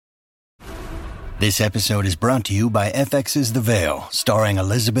This episode is brought to you by FX's The Veil, starring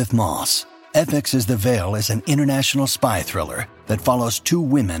Elizabeth Moss. FX's The Veil is an international spy thriller that follows two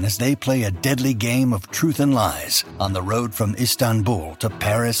women as they play a deadly game of truth and lies on the road from Istanbul to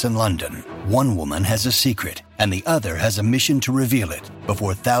Paris and London. One woman has a secret, and the other has a mission to reveal it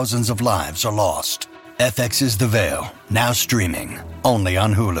before thousands of lives are lost. FX's The Veil, now streaming, only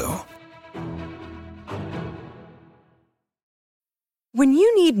on Hulu. When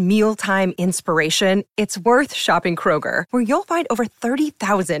you need mealtime inspiration, it's worth shopping Kroger, where you'll find over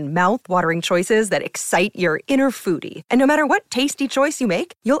 30,000 mouth-watering choices that excite your inner foodie. And no matter what tasty choice you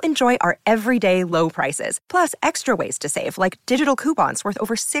make, you'll enjoy our everyday low prices, plus extra ways to save, like digital coupons worth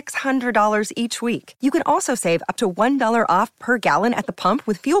over $600 each week. You can also save up to $1 off per gallon at the pump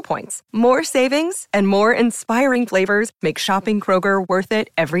with fuel points. More savings and more inspiring flavors make shopping Kroger worth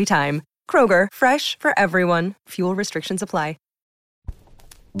it every time. Kroger, fresh for everyone. Fuel restrictions apply.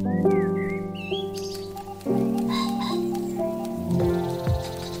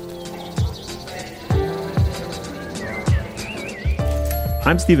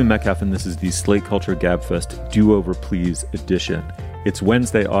 I'm Stephen Metcalf, and this is the Slate Culture Gabfest Do Over Please edition. It's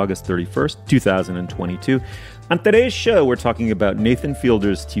Wednesday, August 31st, 2022. On today's show, we're talking about Nathan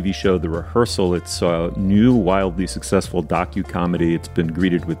Fielder's TV show, The Rehearsal. It's a new, wildly successful docu-comedy. It's been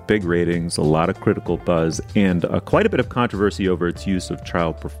greeted with big ratings, a lot of critical buzz, and quite a bit of controversy over its use of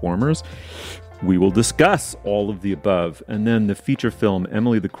child performers. We will discuss all of the above. And then the feature film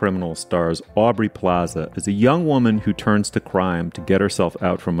Emily the Criminal stars Aubrey Plaza as a young woman who turns to crime to get herself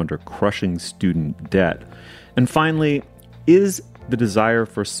out from under crushing student debt. And finally, is the desire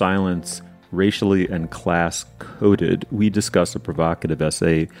for silence racially and class-coded? We discuss a provocative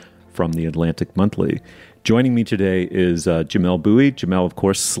essay from the Atlantic Monthly. Joining me today is Jamelle Bouie. Jamelle, of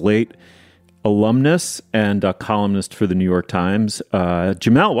course, Slate alumnus and a columnist for the New York Times.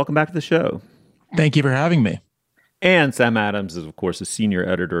 Jamelle, welcome back to the show. Thank you for having me. And Sam Adams is, of course, a senior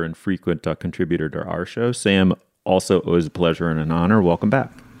editor and frequent contributor to our show. Sam, also always a pleasure and an honor. Welcome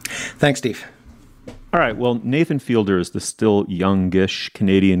back. Thanks, Steve. All right. Well, Nathan Fielder is the still youngish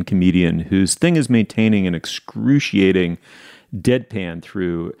Canadian comedian whose thing is maintaining an excruciating deadpan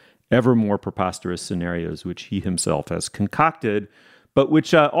through ever more preposterous scenarios, which he himself has concocted, but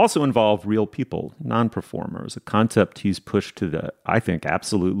which also involve real people, non-performers, a concept he's pushed to the, I think,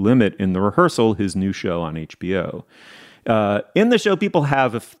 absolute limit in The Rehearsal, his new show on HBO. In the show, people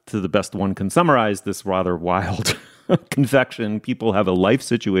have, if to the best one can summarize this rather wild confection, people have a life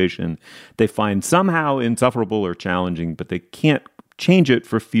situation they find somehow insufferable or challenging, but they can't change it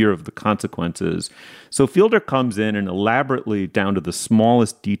for fear of the consequences. So Fielder comes in and elaborately, down to the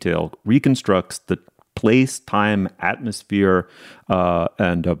smallest detail, reconstructs the place, time, atmosphere,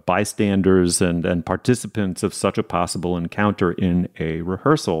 and bystanders and participants of such a possible encounter in a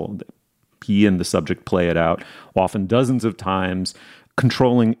rehearsal. He and the subject play it out, often dozens of times,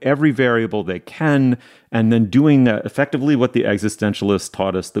 controlling every variable they can, and then doing effectively what the existentialists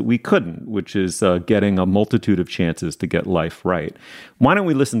taught us that we couldn't, which is getting a multitude of chances to get life right. Why don't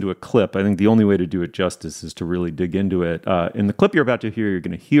we listen to a clip? I think the only way to do it justice is to really dig into it. In the clip you're about to hear, you're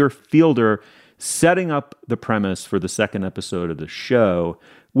going to hear Fielder setting up the premise for the second episode of the show,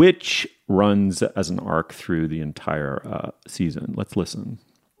 which runs as an arc through the entire season. Let's listen.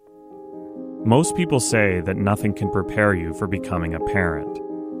 Most people say that nothing can prepare you for becoming a parent.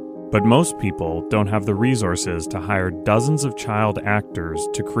 But most people don't have the resources to hire dozens of child actors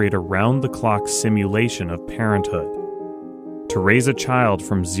to create a round-the-clock simulation of parenthood. To raise a child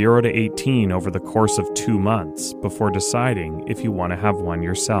from 0 to 18 over the course of 2 months before deciding if you want to have one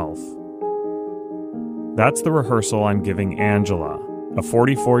yourself. That's the rehearsal I'm giving Angela, a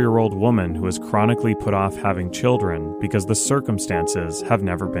 44-year-old woman who has chronically put off having children because the circumstances have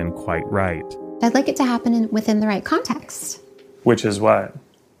never been quite right. I'd like it to happen within the right context. Which is what?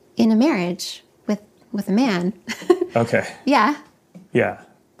 In a marriage with a man. Okay. Yeah. Yeah,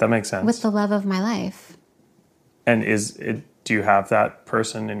 that makes sense. With the love of my life. And do you have that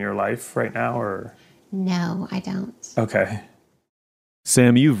person in your life right now, or? No, I don't. Okay.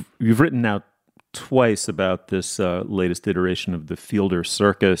 Sam, you've written out twice about this latest iteration of the Fielder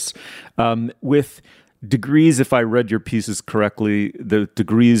circus, with degrees, if I read your pieces correctly, the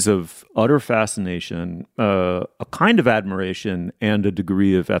degrees of utter fascination, a kind of admiration, and a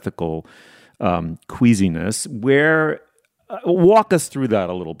degree of ethical queasiness. Walk us through that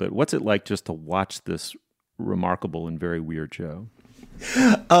a little bit. What's it like just to watch this remarkable and very weird show?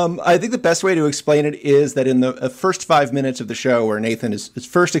 I think the best way to explain it is that in the first 5 minutes of the show, where Nathan is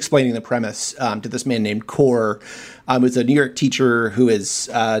first explaining the premise to this man named Core, who's a New York teacher who is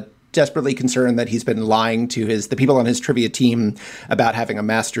desperately concerned that he's been lying to the people on his trivia team about having a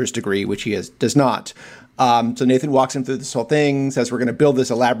master's degree, which he does not. So Nathan walks him through this whole thing, says we're going to build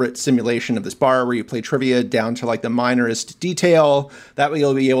this elaborate simulation of this bar where you play trivia down to like the minorest detail. That way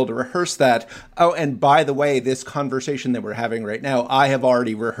you'll be able to rehearse that. Oh, and by the way, this conversation that we're having right now, I have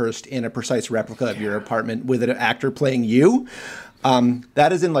already rehearsed in a precise replica of your apartment with an actor playing you.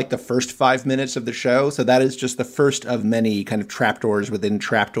 That is in like the first 5 minutes of the show. So that is just the first of many kind of trapdoors within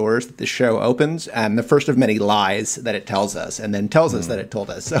trapdoors that the show opens, and the first of many lies that it tells us and then tells us that it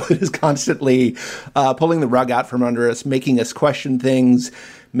told us. So it is constantly pulling the rug out from under us, making us question things,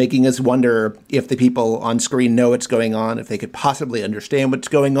 making us wonder if the people on screen know what's going on, if they could possibly understand what's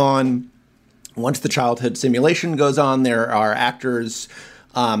going on. Once the childhood simulation goes on, there are actors,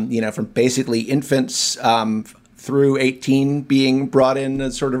 from basically infants, through 18 being brought in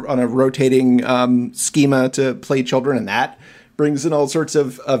as sort of on a rotating schema to play children, and that brings in all sorts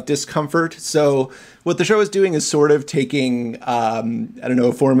of discomfort. So what the show is doing is sort of taking,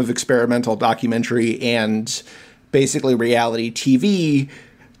 a form of experimental documentary and basically reality TV,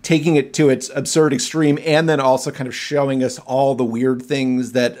 taking it to its absurd extreme, and then also kind of showing us all the weird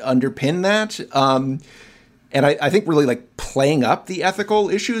things that underpin that. And I think really like playing up the ethical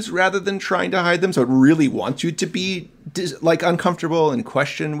issues rather than trying to hide them. So it really wants you to be like uncomfortable and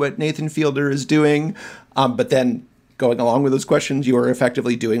question what Nathan Fielder is doing. But then going along with those questions, you are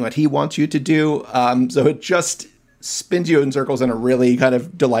effectively doing what he wants you to do. So it just spins you in circles in a really kind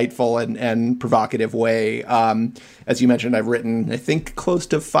of delightful and provocative way. As you mentioned, I've written, I think, close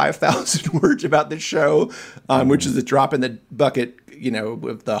to 5,000 words about this show, which is a drop in the bucket,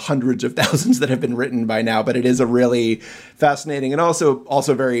 with the hundreds of thousands that have been written by now. But it is a really fascinating and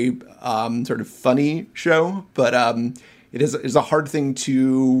also very sort of funny show. But it is a hard thing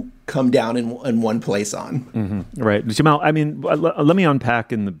to come down in one place on. Mm-hmm. Right. Jamal, I mean, let me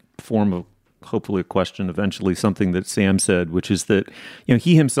unpack in the form of hopefully a question eventually something that Sam said, which is that,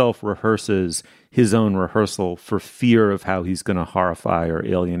 he himself rehearses his own rehearsal for fear of how he's going to horrify or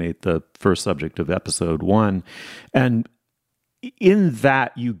alienate the first subject of episode 1. And in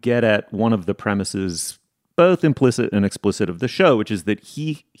that, you get at one of the premises, both implicit and explicit, of the show, which is that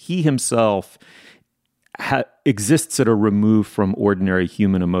he himself exists at a remove from ordinary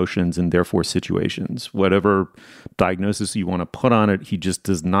human emotions and therefore situations. Whatever diagnosis you want to put on it, he just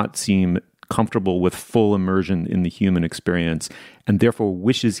does not seem comfortable with full immersion in the human experience, and therefore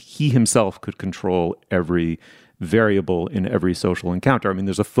wishes he himself could control every variable in every social encounter. I mean,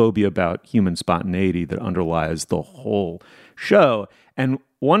 there's a phobia about human spontaneity that underlies the whole show. And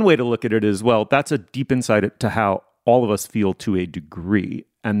one way to look at it is, well, that's a deep insight to how all of us feel to a degree.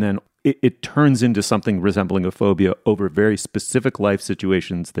 And then it turns into something resembling a phobia over very specific life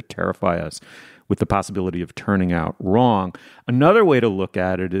situations that terrify us with the possibility of turning out wrong. Another way to look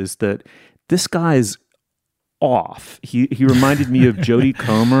at it is that this guy's off. He reminded me of Jodie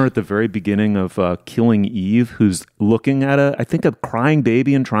Comer at the very beginning of Killing Eve, who's looking at I think a crying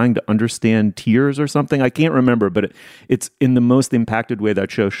baby and trying to understand tears or something. I can't remember, but it's in the most impacted way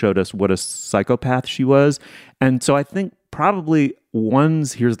that show showed us what a psychopath she was. And so I think probably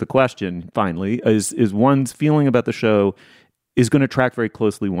here's the question finally, is one's feeling about the show is going to track very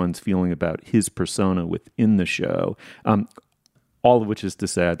closely one's feeling about his persona within the show. All of which is to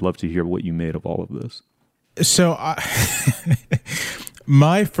say, I'd love to hear what you made of all of this. So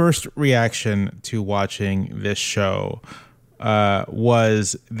my first reaction to watching this show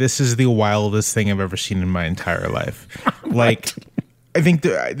was, this is the wildest thing I've ever seen in my entire life. Like, I think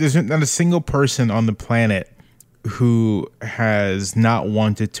there's not a single person on the planet who has not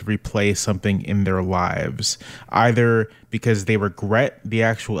wanted to replay something in their lives, either because they regret the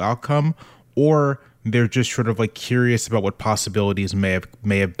actual outcome or they're just sort of like curious about what possibilities may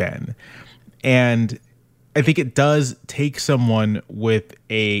have been. And I think it does take someone with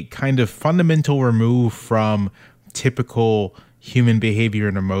a kind of fundamental remove from typical human behavior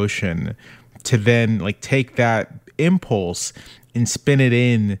and emotion to then like take that impulse and spin it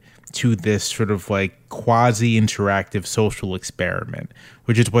in to this sort of like quasi-interactive social experiment,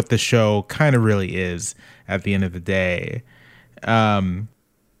 which is what the show kind of really is at the end of the day.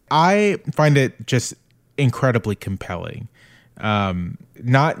 I find it just incredibly compelling.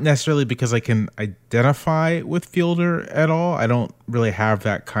 Not necessarily because I can identify with Fielder at all. I don't really have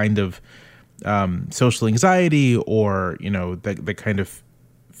that kind of social anxiety or, the kind of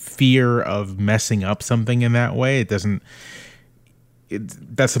fear of messing up something in that way. That's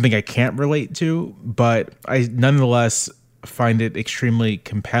something I can't relate to, but I nonetheless find it extremely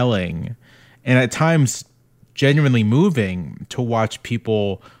compelling and at times genuinely moving to watch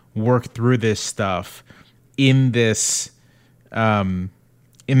people work through this stuff in this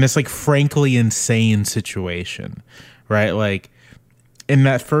in this like frankly insane situation, right? Like in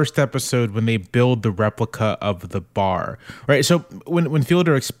that first episode when they build the replica of the bar, right? So when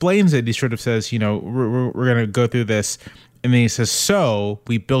Fielder explains it, he sort of says, you know, we're going to go through this. And then he says, so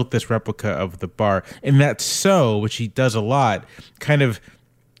we built this replica of the bar. And that so, which he does a lot, kind of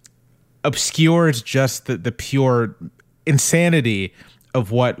obscures just the pure insanity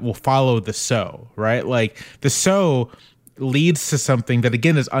of what will follow the so, right? Like the so leads to something that,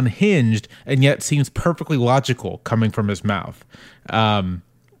 again, is unhinged and yet seems perfectly logical coming from his mouth. And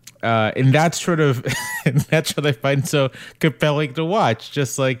that's sort of that's what I find so compelling to watch.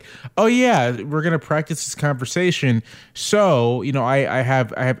 Just like, oh yeah, we're gonna practice this conversation. So you know, I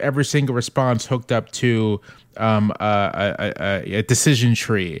have every single response hooked up to a decision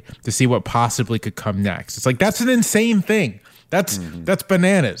tree to see what possibly could come next. It's like that's an insane thing. That's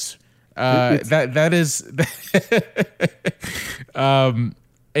bananas. That is, and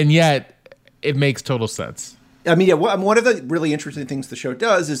yet it makes total sense. I mean, yeah, one of the really interesting things the show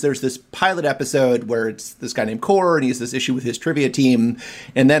does is there's this pilot episode where it's this guy named Core and he has this issue with his trivia team.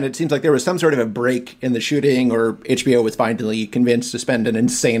 And then it seems like there was some sort of a break in the shooting, or HBO was finally convinced to spend an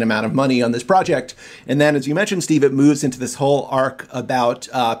insane amount of money on this project. And then, as you mentioned, Steve, it moves into this whole arc about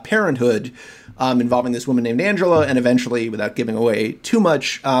parenthood involving this woman named Angela. And eventually, without giving away too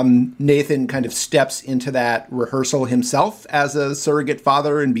much, Nathan kind of steps into that rehearsal himself as a surrogate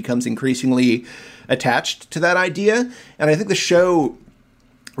father and becomes increasingly attached to that idea. And I think the show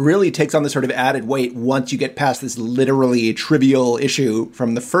really takes on this sort of added weight once you get past this literally trivial issue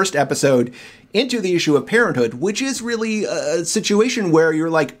from the first episode into the issue of parenthood, which is really a situation where you're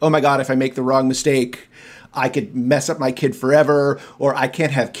like, oh my God, if I make the wrong mistake, I could mess up my kid forever, or I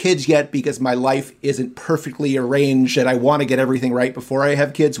can't have kids yet because my life isn't perfectly arranged and I want to get everything right before I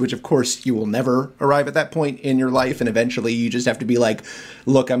have kids, which of course you will never arrive at that point in your life. And eventually you just have to be like,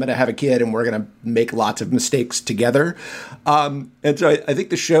 look, I'm going to have a kid and we're going to make lots of mistakes together. And so I think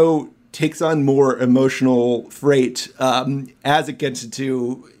the show takes on more emotional freight as it gets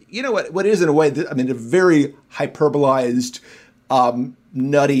into, you know, what is in a way, I mean, a very hyperbolized,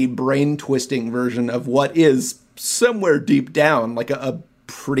 nutty, brain-twisting version of what is somewhere deep down like a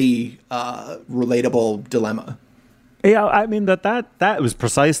pretty relatable dilemma. Yeah, I mean, that was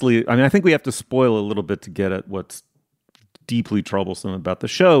precisely... I mean, I think we have to spoil a little bit to get at what's deeply troublesome about the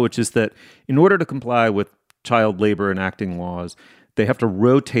show, which is that in order to comply with child labor enacting laws, they have to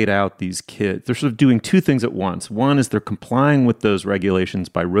rotate out these kids. They're sort of doing two things at once. One is they're complying with those regulations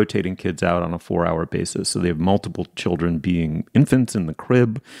by rotating kids out on a 4-hour basis. So they have multiple children being infants in the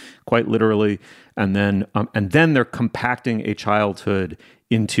crib, quite literally. And then they're compacting a childhood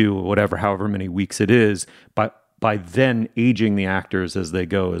into however many weeks it is, by then aging the actors as they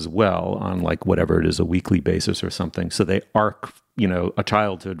go as well on like whatever it is, a weekly basis or something. So they arc, you know, a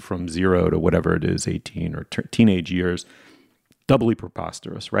childhood from 0 to whatever it is, 18 or teenage years. Doubly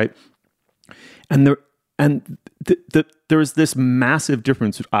preposterous, right? And there's this massive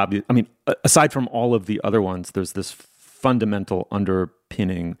difference. I mean, aside from all of the other ones, there's this fundamental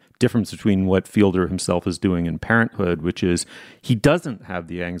underpinning difference between what Fielder himself is doing in Parenthood, which is he doesn't have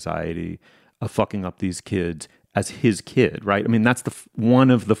the anxiety of fucking up these kids as his kid, right? I mean, that's one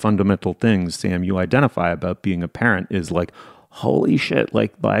of the fundamental things, Sam, you identify about being a parent is like, holy shit,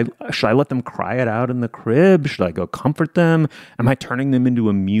 like, should I let them cry it out in the crib? Should I go comfort them? Am I turning them into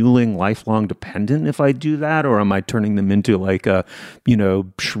a mewling lifelong dependent if I do that? Or am I turning them into like a, you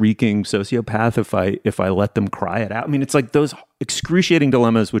know, shrieking sociopath if I let them cry it out? I mean, it's like those excruciating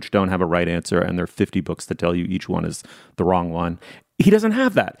dilemmas which don't have a right answer, and there are 50 books that tell you each one is the wrong one. He doesn't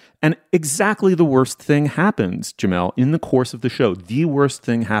have that. And exactly the worst thing happens, Jamelle, in the course of the show. The worst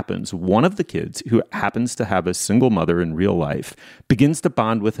thing happens. One of the kids, who happens to have a single mother in real life, begins to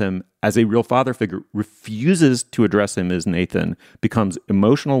bond with him as a real father figure, refuses to address him as Nathan, becomes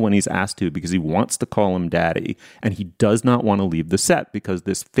emotional when he's asked to because he wants to call him daddy, and he does not want to leave the set because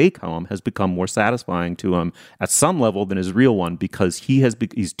this fake home has become more satisfying to him at some level than his real one, because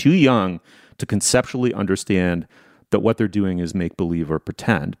he's too young to conceptually understand that what they're doing is make believe or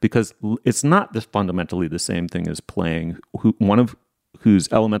pretend, because it's not fundamentally the same thing as playing. One of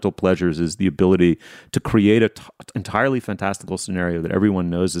whose elemental pleasures is the ability to create an entirely fantastical scenario that everyone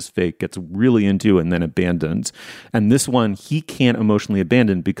knows is fake, gets really into, and then abandons. And this one, he can't emotionally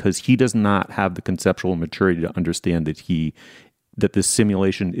abandon because he does not have the conceptual maturity to understand that this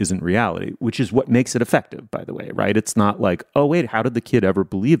simulation isn't reality, which is what makes it effective, by the way, right? It's not like, oh, wait, how did the kid ever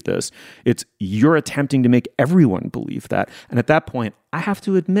believe this? It's you're attempting to make everyone believe that. And at that point, I have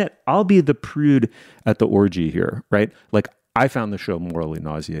to admit, I'll be the prude at the orgy here, right? Like, I found the show morally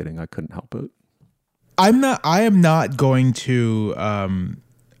nauseating. I couldn't help it. I am not going to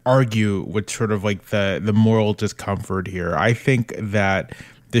argue with sort of like the moral discomfort here. I think that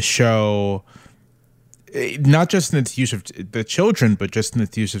the show, not just in its use of the children, but just in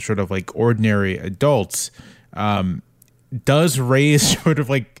its use of sort of like ordinary adults, does raise sort of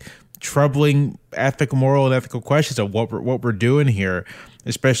like troubling moral and ethical questions of what we're doing here,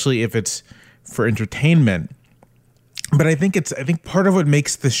 especially if it's for entertainment. But I think part of what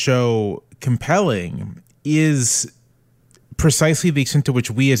makes the show compelling is precisely the extent to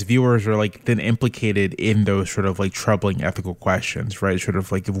which we as viewers are like then implicated in those sort of like troubling ethical questions, right? Sort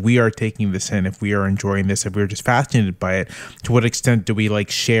of like, if we are taking this in, if we are enjoying this, if we're just fascinated by it, to what extent do we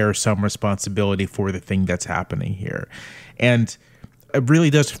like share some responsibility for the thing that's happening here? And it really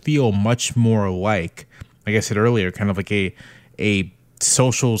does feel much more like I said earlier, kind of like a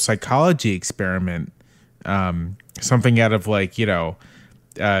social psychology experiment, something out of like,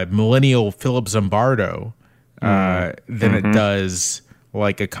 millennial Philip Zimbardo, than it does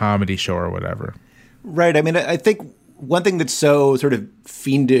like a comedy show or whatever. Right. I mean, I think one thing that's so sort of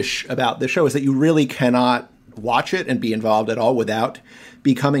fiendish about the show is that you really cannot watch it and be involved at all without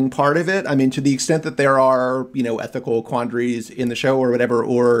becoming part of it. I mean, to the extent that there are, ethical quandaries in the show or whatever,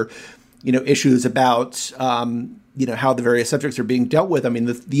 or, issues about, how the various subjects are being dealt with. I mean,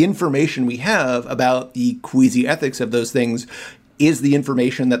 the information we have about the queasy ethics of those things is the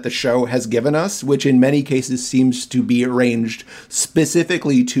information that the show has given us, which in many cases seems to be arranged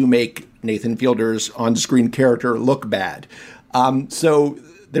specifically to make Nathan Fielder's on-screen character look bad. So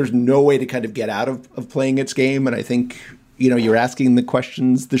there's no way to kind of get out of playing its game. And I think, you're asking the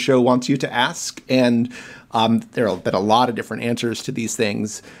questions the show wants you to ask. And there have been a lot of different answers to these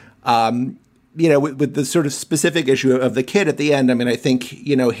things. With the sort of specific issue of the kid at the end, I mean, I think,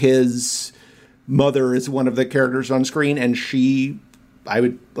 his mother is one of the characters on screen, and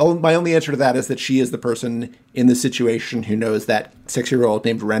my only answer to that is that she is the person in the situation who knows that 6-year-old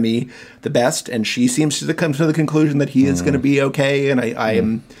named Remy the best, and she seems to come to the conclusion that he is going to be okay. And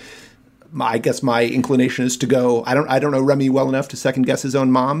I guess my inclination is to go, I don't know Remy well enough to second guess his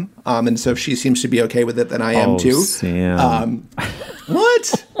own mom, and so if she seems to be okay with it, then I am too. Sam.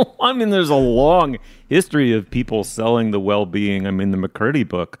 What? I mean, there's a long history of people selling the well-being. I mean, the McCurdy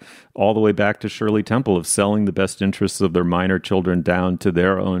book, all the way back to Shirley Temple, of selling the best interests of their minor children down to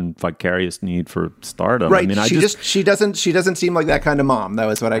their own vicarious need for stardom. Right. I mean, she doesn't seem like that kind of mom. That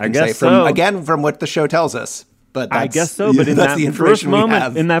was what I can say from what the show tells us. But I guess so. But in that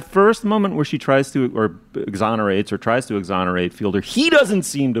first moment, where she tries to tries to exonerate Fielder, he doesn't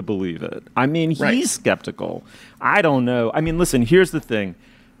seem to believe it. I mean, he's skeptical. I don't know. I mean, listen, here's the thing.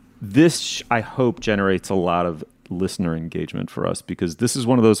 This, I hope, generates a lot of listener engagement for us, because this is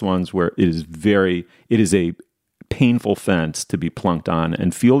one of those ones where it is a painful fence to be plunked on.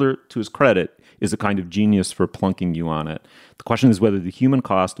 And Fielder, to his credit, is a kind of genius for plunking you on it. The question is whether the human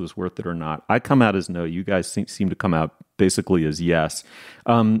cost was worth it or not. I come out as no. You guys seem to come out basically as yes.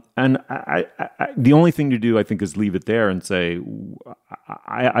 And I the only thing to do, I think, is leave it there and say,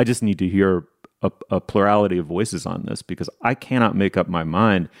 I just need to hear a plurality of voices on this, because I cannot make up my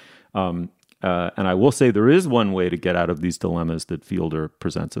mind. And I will say there is one way to get out of these dilemmas that Fielder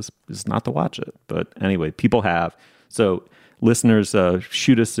presents us, is not to watch it. But anyway, people have. So listeners,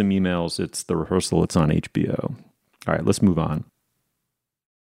 shoot us some emails. It's The Rehearsal. It's on HBO. All right, let's move on.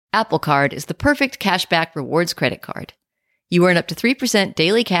 Apple Card is the perfect cashback rewards credit card. You earn up to 3%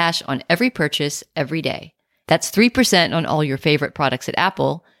 daily cash on every purchase every day. That's 3% on all your favorite products at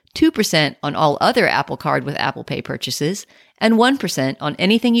Apple, 2% on all other Apple Card with Apple Pay purchases, and 1% on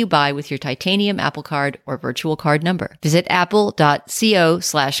anything you buy with your titanium Apple Card or virtual card number. Visit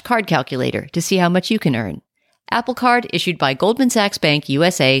apple.co/card calculator to see how much you can earn. Apple Card issued by Goldman Sachs Bank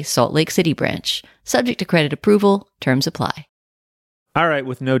USA, Salt Lake City branch. Subject to credit approval. Terms apply. All right,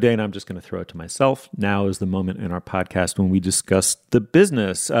 with no Dana, I'm just going to throw it to myself. Now is the moment in our podcast when we discuss the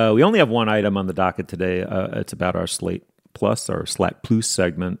business. We only have one item on the docket today. It's about our Slate Plus, our Slat Plus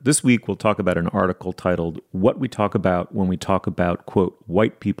segment. This week, we'll talk about an article titled What We Talk About When We Talk About, quote,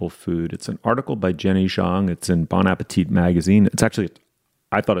 White People Food. It's an article by Jenny Zhang. It's in Bon Appetit magazine. It's actually,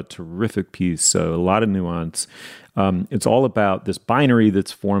 I thought, a terrific piece, so a lot of nuance. It's all about this binary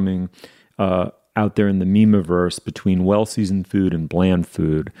that's forming out there in the meme-averse between well-seasoned food and bland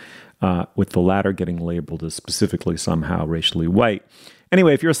food, with the latter getting labeled as specifically somehow racially white.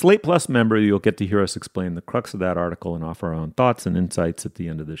 Anyway, if you're a Slate Plus member, you'll get to hear us explain the crux of that article and offer our own thoughts and insights at the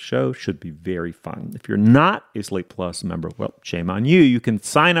end of the show. Should be very fun. If you're not a Slate Plus member, well, shame on you. You can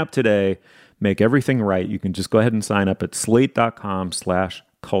sign up today, make everything right. You can just go ahead and sign up at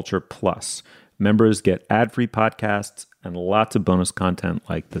slate.com/culture plus. Members get ad-free podcasts and lots of bonus content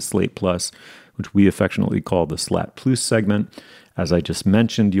like the Slate Plus, which we affectionately call the Slat Plus segment. As I just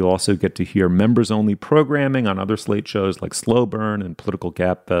mentioned, you'll also get to hear members-only programming on other Slate shows like Slow Burn and Political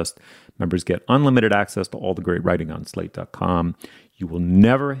Gabfest. Members get unlimited access to all the great writing on Slate.com. You will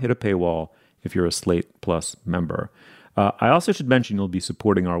never hit a paywall if you're a Slate Plus member. I also should mention you'll be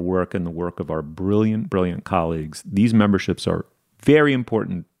supporting our work and the work of our brilliant, brilliant colleagues. These memberships are very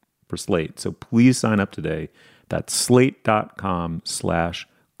important for Slate, so please sign up today. That's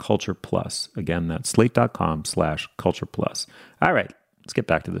slate.com/Culture Plus. Again, that's slate.com/Culture Plus. All right, let's get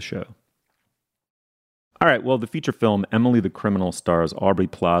back to the show. All right, well, the feature film Emily the Criminal stars Aubrey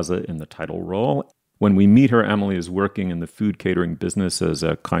Plaza in the title role. When we meet her, Emily is working in the food catering business as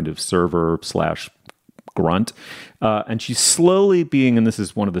a kind of server/grunt. And she's slowly being, and this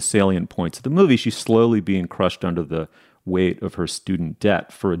is one of the salient points of the movie, she's slowly being crushed under the weight of her student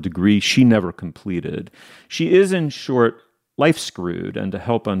debt for a degree she never completed. She is, in short, life screwed, and to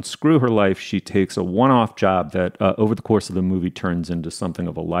help unscrew her life, she takes a one-off job that over the course of the movie turns into something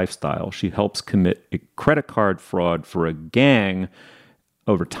of a lifestyle. She helps commit a credit card fraud for a gang.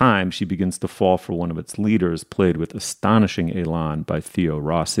 Over time, she begins to fall for one of its leaders, played with astonishing elan by Theo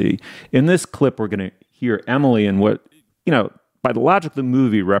Rossi. In this clip, we're going to hear Emily in what, by the logic of the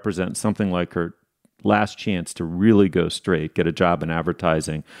movie, represents something like her last chance to really go straight, get a job in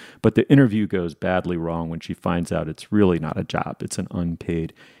advertising. But the interview goes badly wrong when she finds out it's really not a job. It's an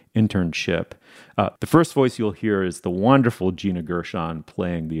unpaid internship. The first voice you'll hear is the wonderful Gina Gershon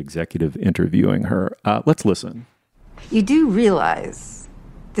playing the executive interviewing her. Let's listen. You do realize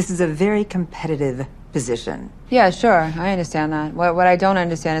this is a very competitive position. Yeah, sure. I understand that. What I don't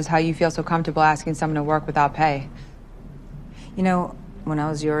understand is how you feel so comfortable asking someone to work without pay. When I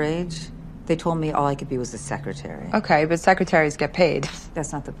was your age, they told me all I could be was a secretary. Okay, but secretaries get paid.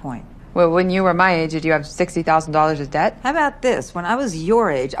 That's not the point. Well, when you were my age, did you have $60,000 of debt? How about this? When I was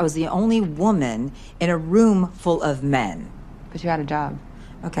your age, I was the only woman in a room full of men. But you had a job.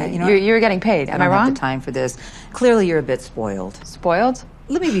 Okay, you were getting paid. Am I wrong? I don't have the time for this. Clearly, you're a bit spoiled. Spoiled?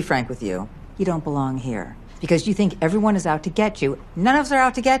 Let me be frank with you. You don't belong here. Because you think everyone is out to get you. None of us are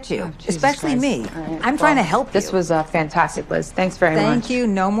out to get you. Especially me. Right. I'm trying to help you. This was fantastic, Liz. Thanks very much. Thank you.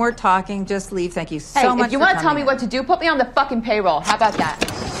 No more talking. Just leave. Thank you so much. If you want to tell me what to do, put me on the fucking payroll. How about that?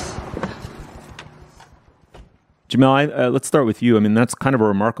 Jamel, let's start with you. I mean, that's kind of a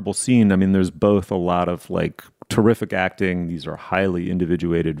remarkable scene. I mean, there's both a lot of terrific acting. These are highly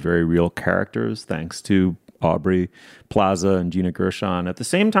individuated, very real characters, thanks to Aubrey Plaza and Gina Gershon. At the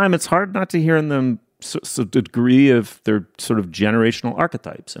same time, it's hard not to hear in them a degree of their sort of generational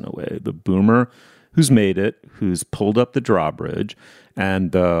archetypes in a way. The boomer who's made it, who's pulled up the drawbridge,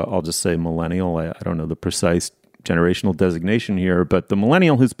 and I'll just say millennial. I don't know the precise generational designation here, but the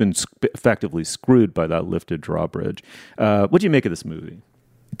millennial who's been effectively screwed by that lifted drawbridge. What do you make of this movie?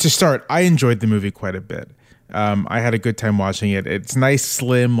 To start, I enjoyed the movie quite a bit. I had a good time watching it. It's nice,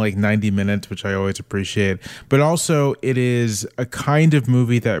 slim, 90 minutes, which I always appreciate. But also, it is a kind of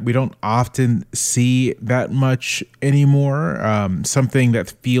movie that we don't often see that much anymore. Something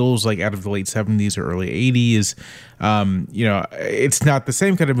that feels like out of the late 70s or early 80s. It's not the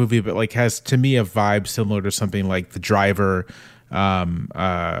same kind of movie, but has, to me, a vibe similar to something like The Driver,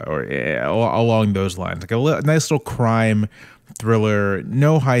 or along those lines. A nice little crime thriller,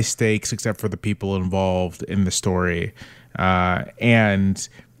 no high stakes except for the people involved in the story, and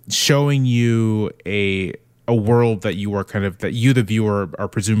showing you a world that you are that you, the viewer, are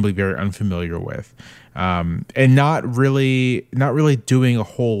presumably very unfamiliar with, and not really doing a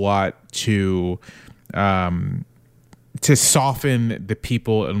whole lot to soften the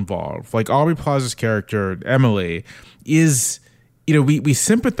people involved. Aubrey Plaza's character Emily is, we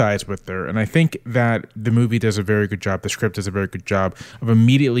sympathize with her, and I think that the movie does a very good job, the script does a very good job of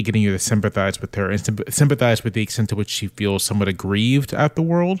immediately getting you to sympathize with her and sympathize with the extent to which she feels somewhat aggrieved at the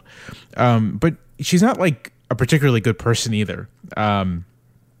world. But she's not a particularly good person either.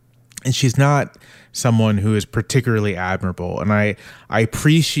 And she's not someone who is particularly admirable. And I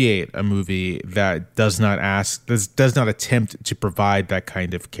appreciate a movie that does not attempt to provide that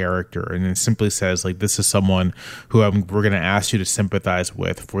kind of character, and it simply says this is someone who we're going to ask you to sympathize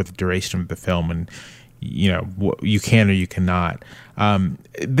with for the duration of the film, and you can or you cannot.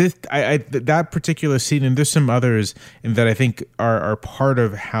 That particular scene, and there's some others that I think are part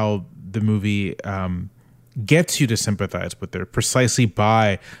of how the movie gets you to sympathize with her, precisely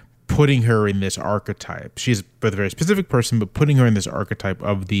by putting her in this archetype. She's a very specific person, but putting her in this archetype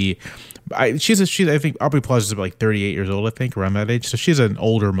of I think Aubrey Plaza is about 38 years old, I think, around that age. So she's an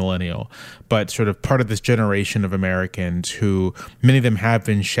older millennial, but sort of part of this generation of Americans who, many of them have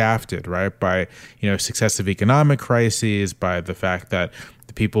been shafted, right, by, successive economic crises, by the fact that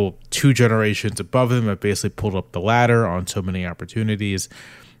the people 2 generations above them have basically pulled up the ladder on so many opportunities.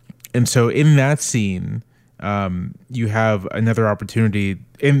 And so in that scene, you have another opportunity,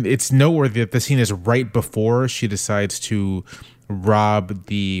 and it's noteworthy that the scene is right before she decides to rob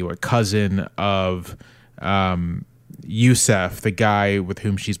the cousin of Youssef, the guy with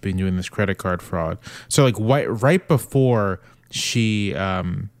whom she's been doing this credit card fraud. So like right before she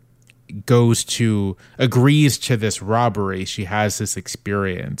agrees to this robbery, she has this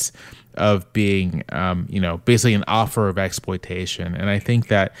experience of being, basically an offer of exploitation. And I think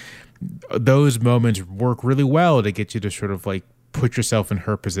that those moments work really well to get you to sort of like put yourself in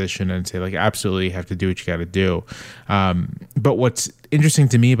her position and say like, absolutely you have to do what you got to do. But what's interesting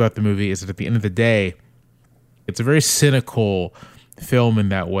to me about the movie is that at the end of the day, it's a very cynical film in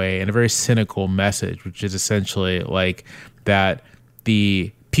that way, and a very cynical message, which is essentially like that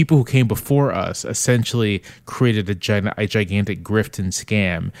the people who came before us essentially created a gigantic grift and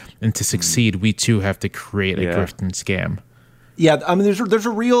scam, and to succeed, we too have to create a grift and scam. Yeah, I mean, there's a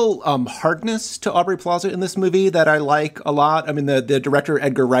real hardness to Aubrey Plaza in this movie that I like a lot. I mean, the director,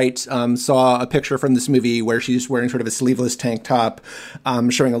 Edgar Wright, saw a picture from this movie where she's wearing sort of a sleeveless tank top,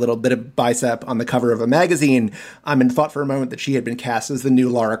 showing a little bit of bicep on the cover of a magazine, and thought for a moment that she had been cast as the new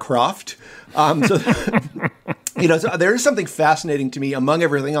Lara Croft. So there is something fascinating to me, among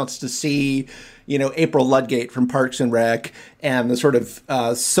everything else, to see, April Ludgate from Parks and Rec and the sort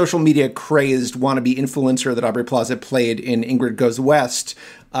of social media crazed wannabe influencer that Aubrey Plaza played in Ingrid Goes West,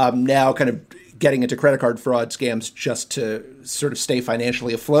 now kind of getting into credit card fraud scams just to sort of stay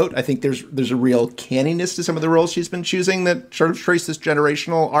financially afloat. I think there's a real canniness to some of the roles she's been choosing that sort of trace this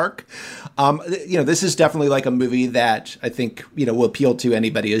generational arc. This is definitely like a movie that I think, will appeal to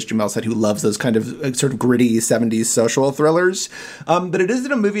anybody, as Jamel said, who loves those kind of sort of gritty 70s social thrillers. But it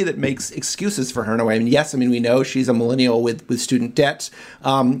isn't a movie that makes excuses for her in a way. I mean, yes, we know she's a millennial with student debt.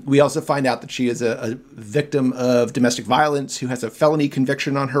 We also find out that she is a victim of domestic violence who has a felony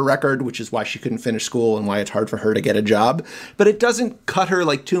conviction on her record, which is why she couldn't finish school and why it's hard for her to get a job. But it doesn't cut her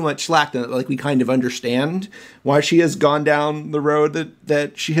like too much slack. Like, we kind of understand why she has gone down the road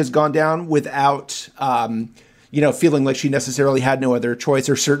that she has gone down without, feeling like she necessarily had no other choice,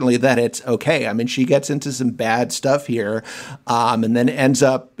 or certainly that it's okay. I mean, she gets into some bad stuff here, and then ends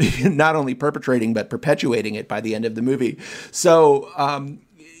up not only perpetrating, but perpetuating it by the end of the movie. So,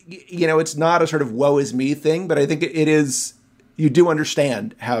 it's not a sort of woe is me thing, but I think it is. You do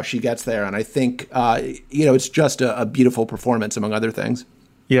understand how she gets there. And I think, it's just a beautiful performance, among other things.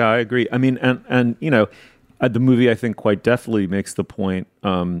 Yeah, I agree. I mean, and the movie, I think, quite definitely makes the point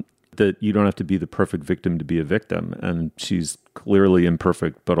that you don't have to be the perfect victim to be a victim. And she's clearly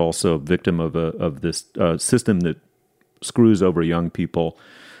imperfect, but also a victim of this system that screws over young people.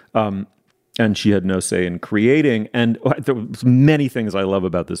 And she had no say in creating. And there were many things I love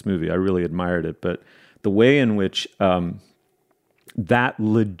about this movie. I really admired it. But the way in which that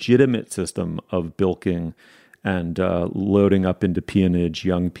legitimate system of bilking and loading up into peonage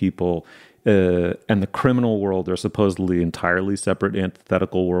young people and the criminal world are supposedly entirely separate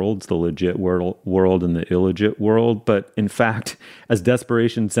antithetical worlds, the legit world and the illegit world. But in fact, as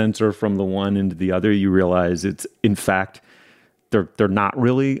desperation censor from the one into the other, you realize it's, in fact, they're not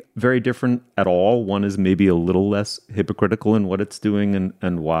really very different at all. One is maybe a little less hypocritical in what it's doing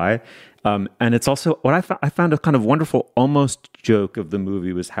and why. And it's also what I found a kind of wonderful almost joke of the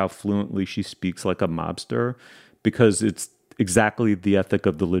movie was how fluently she speaks like a mobster, because it's exactly the ethic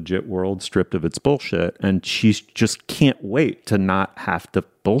of the legit world stripped of its bullshit. And she just can't wait to not have to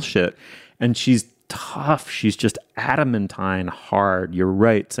bullshit. And she's tough. She's just adamantine hard. You're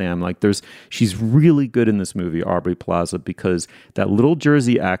right, Sam. Like she's really good in this movie, Aubrey Plaza, because that little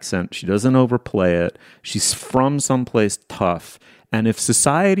Jersey accent, she doesn't overplay it. She's from someplace tough. And if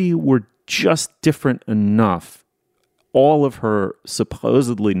society were just different enough, all of her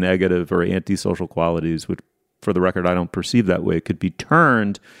supposedly negative or antisocial qualities, which for the record, I don't perceive that way, could be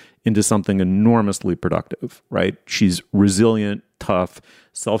turned into something enormously productive, right? She's resilient, tough,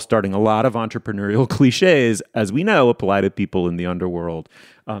 self-starting. A lot of entrepreneurial cliches, as we know, apply to people in the underworld,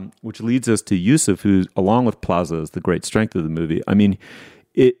 which leads us to Youssef, who, along with Plaza, is the great strength of the movie. I mean,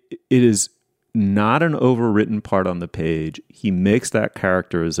 it is not an overwritten part on the page. He makes that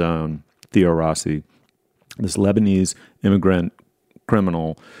character his own, Theo Rossi, this Lebanese immigrant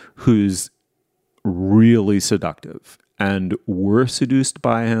criminal who's really seductive. And we're seduced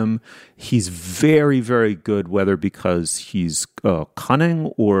by him. He's very, very good, whether because he's cunning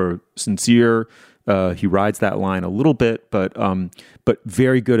or sincere. He rides that line a little bit, but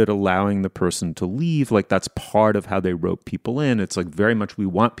very good at allowing the person to leave. Like that's part of how they rope people in. It's like very much we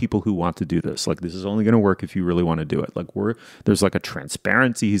want people who want to do this. Like this is only going to work if you really want to do it. Like there's like a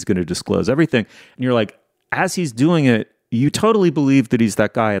transparency. He's going to disclose everything, and you're like, as he's doing it, you totally believe that he's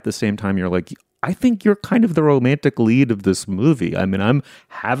that guy. At the same time, you're like, I think you're kind of the romantic lead of this movie. I mean, I'm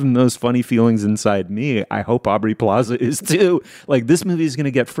having those funny feelings inside me. I hope Aubrey Plaza is too. Like this movie is going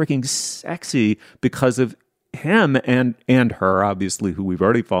to get freaking sexy because of him and her, obviously, who we've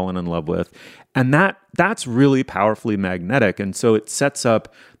already fallen in love with. And that's really powerfully magnetic. And so it sets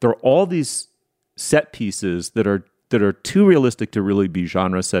up, there are all these set pieces that are too realistic to really be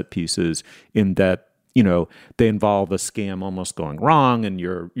genre set pieces, in that, you know, they involve a scam almost going wrong and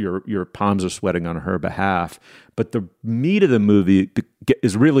your palms are sweating on her behalf. But the meat of the movie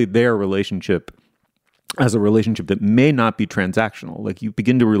is really their relationship as a relationship that may not be transactional. Like you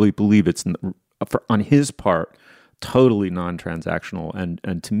begin to really believe it's on his part totally non-transactional.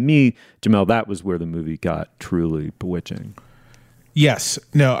 And to me, Jamel, that was where the movie got truly bewitching. Yes.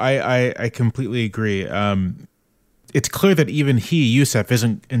 No, I completely agree. It's clear that even Youssef,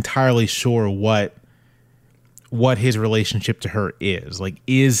 isn't entirely sure what his relationship to her is. Like,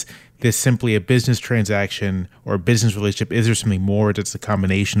 is this simply a business transaction or a business relationship? Is there something more that's a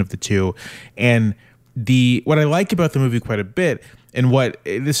combination of the two? And what I like about the movie quite a bit, and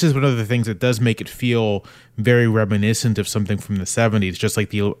this is one of the things that does make it feel very reminiscent of something from the 70s, just like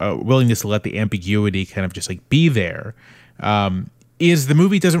the willingness to let the ambiguity kind of just like be there, is the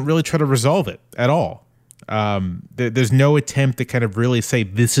movie doesn't really try to resolve it at all. There's no attempt to kind of really say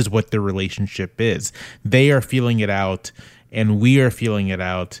this is what their relationship is. They are feeling it out, and we are feeling it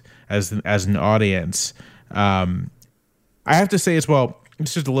out as an audience. I have to say as well,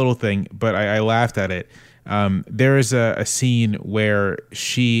 it's just a little thing, but I laughed at it. There is a scene where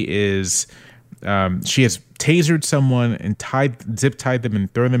she has tasered someone and zip tied them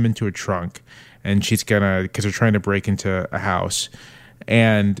and thrown them into a trunk, and she's because they're trying to break into a house,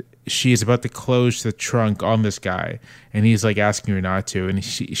 and she is about to close the trunk on this guy, and he's like asking her not to, and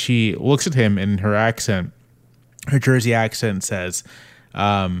she looks at him, and her accent, her Jersey accent, says,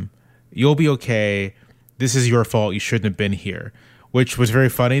 "You'll be okay. This is your fault. You shouldn't have been here," which was very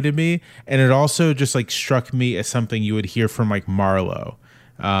funny to me, and it also just like struck me as something you would hear from like Marlowe.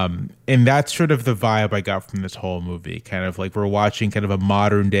 And that's sort of the vibe I got from this whole movie. Kind of like we're watching kind of a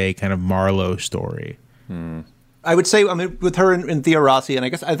modern day kind of Marlowe story. I would say, I mean, with her and Thea Rossi, and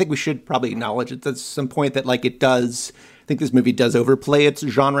I think we should probably acknowledge at some point that like it does, I think this movie does overplay its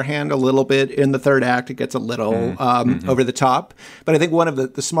genre hand a little bit in the third act. It gets a little over the top. But I think one of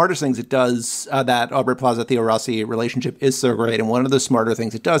the smartest things it does, that Aubrey Plaza-Thea Rossi relationship is so great. And one of the smarter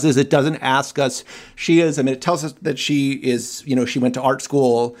things it does is it doesn't ask us, it tells us that she is, you know, she went to art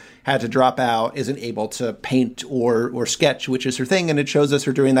school, had to drop out, isn't able to paint or sketch, which is her thing. And it shows us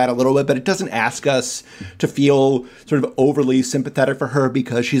her doing that a little bit, but it doesn't ask us to feel sort of overly sympathetic for her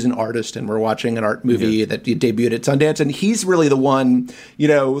because she's an artist and we're watching an art movie that debuted at Sundance. And he's really the one, you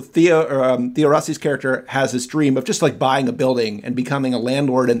know, Thea Rossi's character has this dream of just like buying a building and becoming a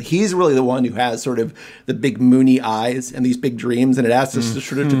landlord. And he's really the one who has sort of the big moony eyes and these big dreams. And it asks us to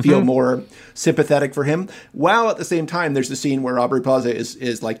sort of to feel more sympathetic for him. While at the same time, there's the scene where Aubrey Plaza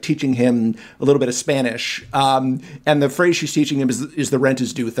is like teaching him a little bit of Spanish. And the phrase she's teaching him is the rent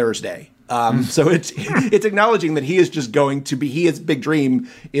is due Thursday. So it's acknowledging that he is just going to be, his big dream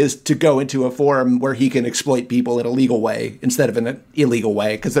is to go into a forum where he can exploit people in a legal way instead of in an illegal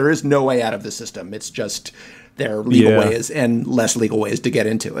way, because there is no way out of the system. It's just there are legal ways and less legal ways to get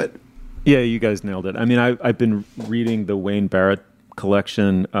into it. Yeah, you guys nailed it. I mean, I've been reading the Wayne Barrett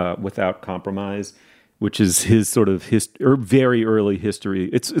collection, Without Compromise, which is his sort of very early history.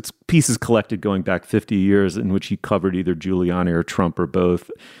 It's pieces collected going back 50 years in which he covered either Giuliani or Trump or both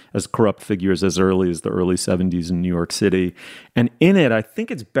as corrupt figures as early as the early 70s in New York City. And in it, I think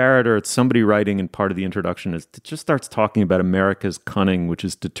it's Barrett or it's somebody writing in part of the introduction, it just starts talking about America's cunning, which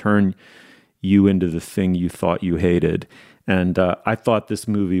is to turn you into the thing you thought you hated. And I thought this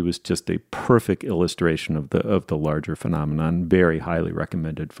movie was just a perfect illustration of the larger phenomenon. Very highly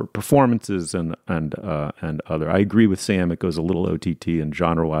recommended for performances and other. I agree with Sam. It goes a little OTT and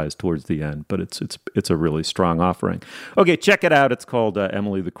genre-wise towards the end, but it's a really strong offering. Okay, check it out. It's called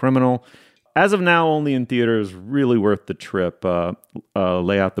Emily the Criminal. As of now, only in theaters. Really worth the trip.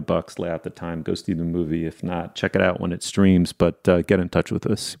 Lay out the bucks, lay out the time. Go see the movie. If not, check it out when it streams. But get in touch with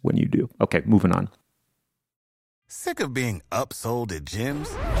us when you do. Okay, moving on. Sick of being upsold at gyms?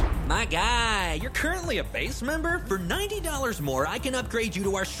 My guy, you're currently a base member? For $90 more, I can upgrade you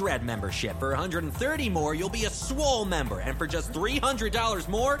to our Shred membership. For $130 more, you'll be a Swole member. And for just $300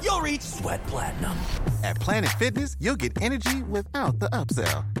 more, you'll reach Sweat Platinum. At Planet Fitness, you'll get energy without the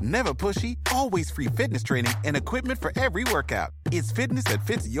upsell. Never pushy, always free fitness training and equipment for every workout. It's fitness that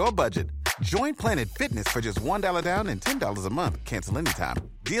fits your budget. Join Planet Fitness for just $1 down and $10 a month. Cancel anytime.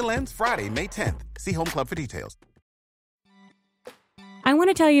 Deal ends Friday, May 10th. See Home Club for details. I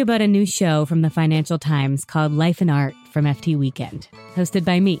want to tell you about a new show from the Financial Times called Life and Art from FT Weekend, hosted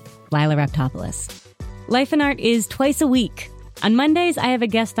by me, Lila Raptopoulos. Life and Art is twice a week. On Mondays, I have a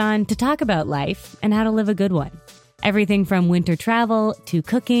guest on to talk about life and how to live a good one. Everything from winter travel to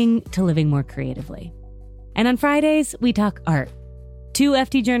cooking to living more creatively. And on Fridays, we talk art. Two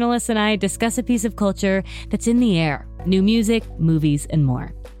FT journalists and I discuss a piece of culture that's in the air, new music, movies, and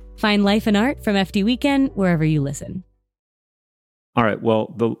more. Find Life and Art from FT Weekend wherever you listen. All right.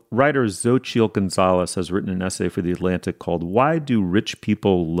 Well, the writer Xochitl Gonzalez has written an essay for The Atlantic called Why Do Rich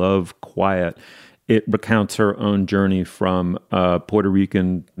People Love Quiet? It recounts her own journey from a Puerto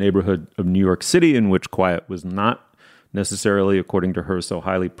Rican neighborhood of New York City in which quiet was not necessarily, according to her, so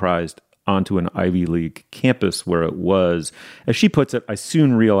highly prized, onto an Ivy League campus where it was. As she puts it, I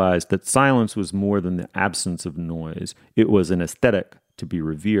soon realized that silence was more than the absence of noise. It was an aesthetic to be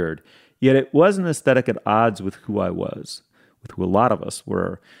revered. Yet it was an aesthetic at odds with who I was, with who a lot of us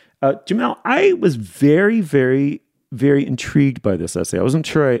were. Jamelle, I was very, very, very intrigued by this essay. I wasn't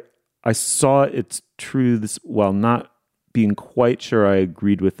sure I saw its truths while not being quite sure I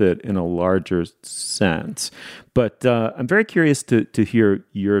agreed with it in a larger sense. But I'm very curious to hear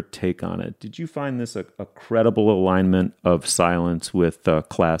your take on it. Did you find this a credible alignment of silence with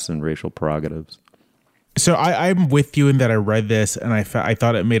class and racial prerogatives? So I'm with you in that I read this and I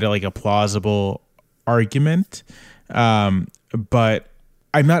thought it made a plausible argument. But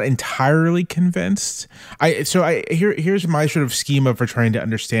I'm not entirely convinced. Here's my sort of schema for trying to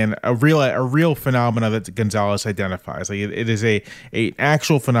understand a real phenomena that Gonzalez identifies. It is an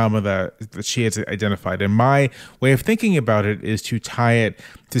actual phenomena that she has identified. And my way of thinking about it is to tie it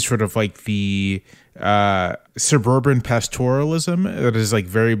to sort of the suburban pastoralism that is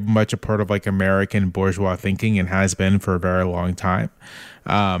very much a part of American bourgeois thinking and has been for a very long time.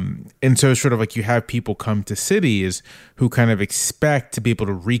 And so sort of you have people come to cities who kind of expect to be able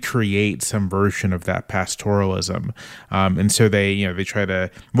to recreate some version of that pastoralism. And so they try to,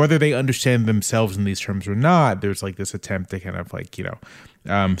 whether they understand themselves in these terms or not, there's this attempt to kind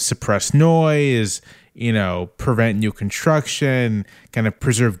of suppress noise, prevent new construction, kind of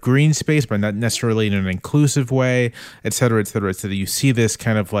preserve green space, but not necessarily in an inclusive way, et cetera, et cetera, et cetera. You see this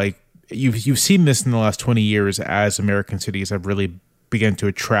kind of you've seen this in the last 20 years as American cities have really began to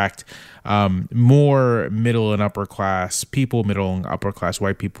attract more middle and upper class people, middle and upper class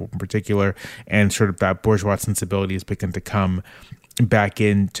white people in particular, and sort of that bourgeois sensibility has begun to come back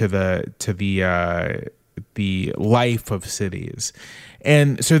into the life of cities.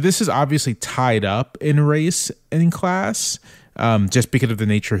 And so this is obviously tied up in race and class, just because of the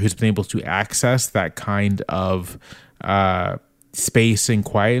nature of who's been able to access that kind of space and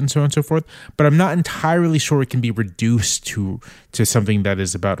quiet and so on and so forth. But I'm not entirely sure it can be reduced to something that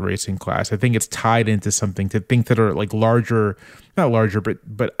is about race and class. I think it's tied into something to think that are larger, not larger,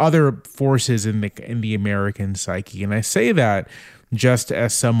 but other forces in the American psyche. And I say that just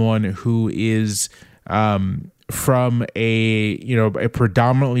as someone who is from a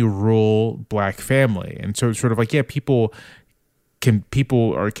predominantly rural Black family. And so it's sort of people can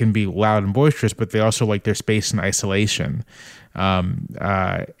be loud and boisterous, but they also like their space and isolation.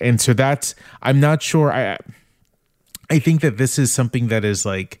 And so I'm not sure. I think that this is something that is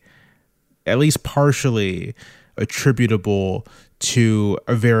at least partially attributable to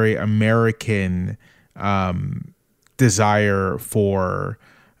a very American desire for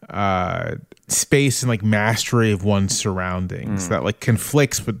space and mastery of one's surroundings that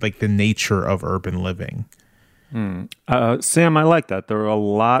conflicts with the nature of urban living. Sam, I like that. There are a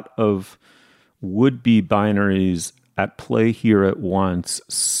lot of would-be binaries at play here at once,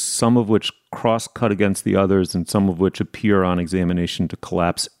 some of which cross-cut against the others and some of which appear on examination to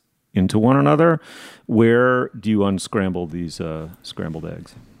collapse into one another. Where do you unscramble these scrambled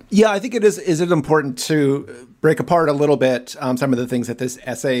eggs? Yeah, I think it is important to break apart a little bit some of the things that this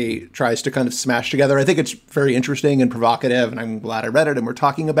essay tries to kind of smash together. I think it's very interesting and provocative, and I'm glad I read it and we're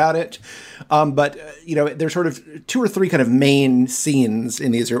talking about it. But there's sort of two or three kind of main scenes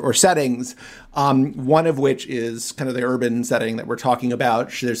in these or settings, one of which is kind of the urban setting that we're talking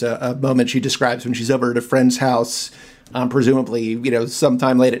about. There's a moment she describes when she's over at a friend's house presumably,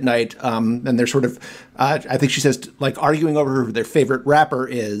 sometime late at night. And they're sort of, I think she says, like, arguing over who their favorite rapper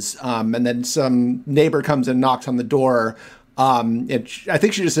is. And then some neighbor comes and knocks on the door. And I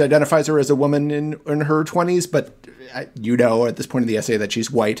think she just identifies her as a woman in her 20s, but at this point in the essay that she's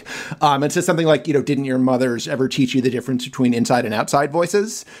white. And says something like, didn't your mothers ever teach you the difference between inside and outside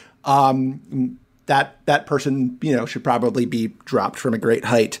voices? That person, should probably be dropped from a great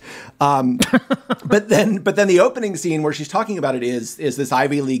height. But then the opening scene where she's talking about it is this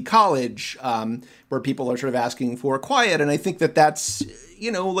Ivy League college where people are sort of asking for quiet. And I think that's,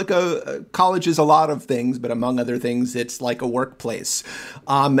 like a college is a lot of things, but among other things, it's like a workplace.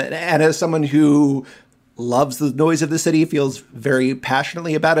 And as someone who loves the noise of the city, feels very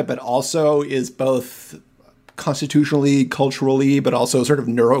passionately about it, but also is both constitutionally, culturally, but also sort of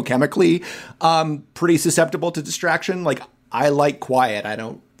neurochemically pretty susceptible to distraction. Like, I like quiet. I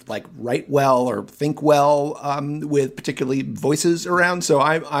don't like write well or think well with particularly voices around. So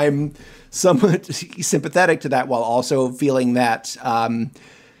I'm somewhat sympathetic to that, while also feeling that,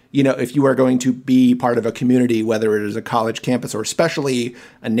 if you are going to be part of a community, whether it is a college campus or especially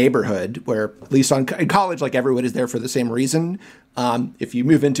a neighborhood where, at least in college, like, everyone is there for the same reason. If you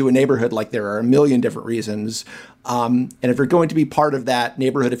move into a neighborhood, like, there are a million different reasons. And if you're going to be part of that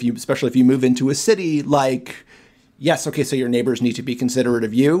neighborhood, especially if you move into a city, like, yes, okay, so your neighbors need to be considerate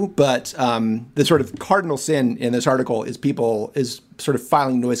of you. But the sort of cardinal sin in this article is sort of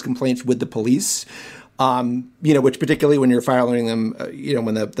filing noise complaints with the police. Which particularly when you're filing them,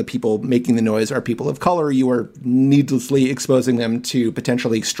 when the people making the noise are people of color, you are needlessly exposing them to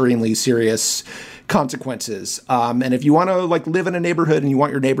potentially extremely serious consequences. And if you want to live in a neighborhood and you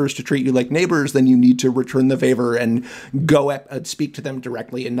want your neighbors to treat you like neighbors, then you need to return the favor and go speak to them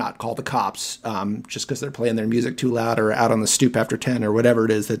directly and not call the cops just because they're playing their music too loud or out on the stoop after 10 or whatever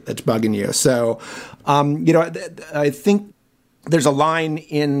it is that's bugging you. So, I think there's a line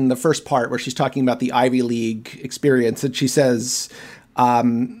in the first part where she's talking about the Ivy League experience, and she says,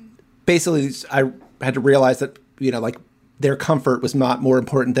 basically, I had to realize that, their comfort was not more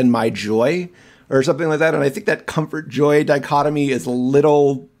important than my joy, or something like that. And I think that comfort-joy dichotomy is a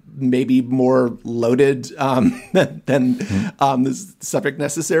little maybe more loaded than this subject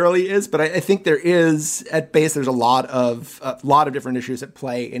necessarily is. But I think there is, at base, there's a lot of different issues at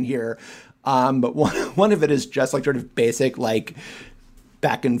play in here. But one of it is just sort of basic,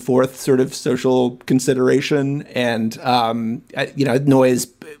 back and forth sort of social consideration. And, noise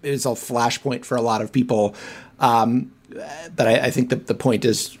is a flashpoint for a lot of people. But I think the point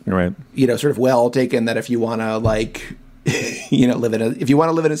is, right, sort of well taken, that if you want to if you want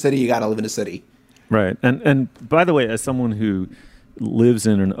to live in a city, you got to live in a city. Right. And by the way, as someone who lives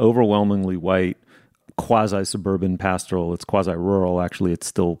in an overwhelmingly white, quasi-suburban pastoral, it's quasi-rural, actually, it's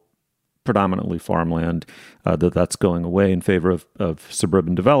still predominantly farmland, that's going away in favor of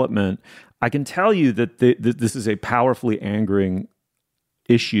suburban development. I can tell you that this is a powerfully angering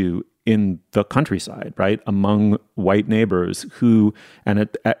issue in the countryside, right? Among white neighbors who, and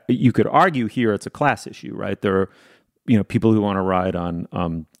you could argue here it's a class issue, right? There are, people who want to ride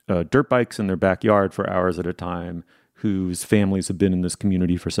on dirt bikes in their backyard for hours at a time, whose families have been in this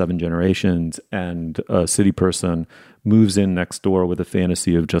community for 7 generations, and a city person moves in next door with a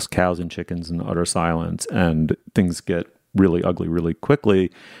fantasy of just cows and chickens and utter silence, and things get really ugly really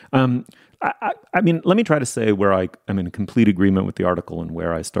quickly. I mean, let me try to say where I am in complete agreement with the article and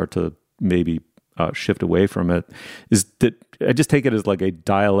where I start to maybe shift away from it, is that I just take it as like a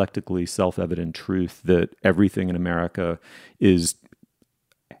dialectically self-evident truth that everything in America is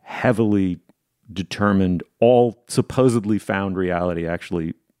heavily determined. All supposedly found reality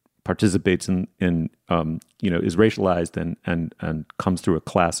actually participates in is racialized and comes through a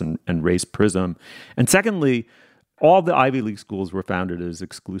class and race prism. And secondly, all the Ivy League schools were founded as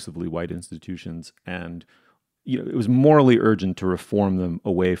exclusively white institutions, and it was morally urgent to reform them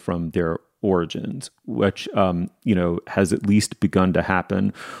away from their origins, which has at least begun to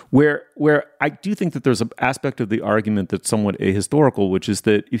happen. Where I do think that there's an aspect of the argument that's somewhat ahistorical, which is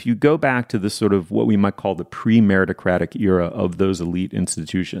that if you go back to this sort of what we might call the pre-meritocratic era of those elite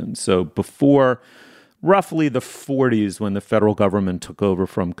institutions, so before roughly the 40s, when the federal government took over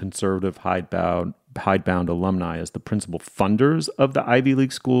from conservative hidebound alumni as the principal funders of the Ivy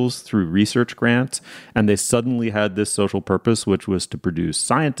League schools through research grants, and they suddenly had this social purpose, which was to produce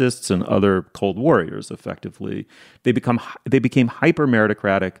scientists and other cold warriors. Effectively, they became hyper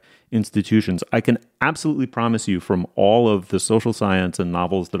meritocratic institutions. I can absolutely promise you, from all of the social science and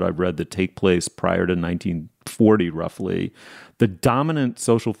novels that I've read that take place prior to 1940, roughly, the dominant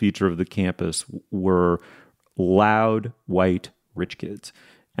social feature of the campus were loud, white, rich kids.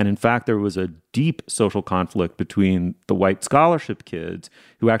 And in fact, there was a deep social conflict between the white scholarship kids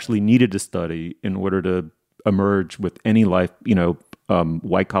who actually needed to study in order to emerge with any life,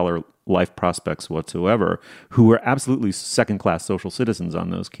 white-collar life prospects whatsoever, who were absolutely second-class social citizens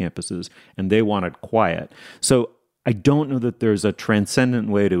on those campuses, and they wanted quiet. So I don't know that there's a transcendent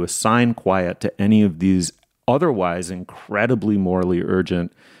way to assign quiet to any of these otherwise incredibly morally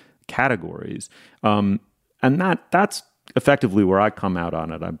urgent categories. And that's effectively where I come out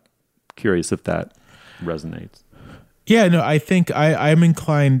on it. I'm curious if that resonates. Yeah, no, I think I'm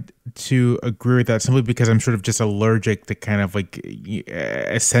inclined to agree with that simply because I'm sort of just allergic to kind of like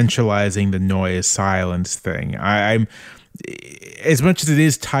essentializing the noise silence thing. I'm as much as it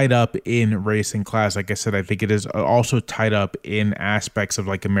is tied up in race and class, like I said, I think it is also tied up in aspects of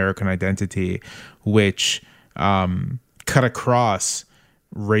like American identity, which cut across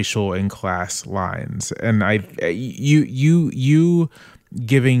racial and class lines. And you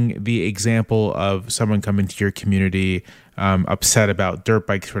giving the example of someone coming to your community upset about dirt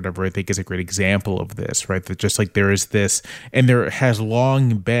bikes or whatever, I think is a great example of this, right? That just like there is this, and there has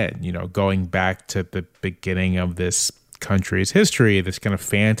long been, going back to the beginning of this country's history, this kind of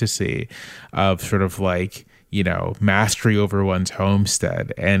fantasy of sort of like, mastery over one's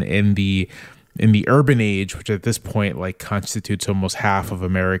homestead. And in the urban age, which at this point like constitutes almost half of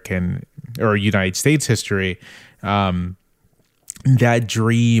American or United States history, that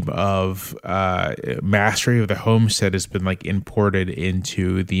dream of mastery of the homestead has been like imported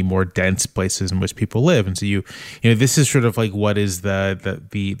into the more dense places in which people live. And so this is sort of like what is the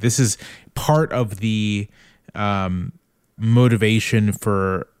this is part of the motivation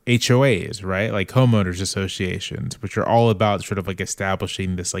for HOAs, right? Like homeowners associations, which are all about sort of like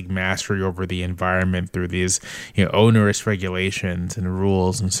establishing this like mastery over the environment through these, onerous regulations and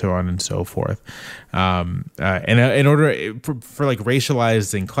rules and so on and so forth. And in order for like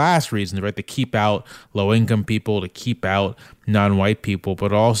racialized and class reasons, right, to keep out low income people, to keep out non-white people,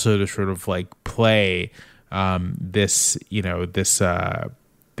 but also to sort of like play this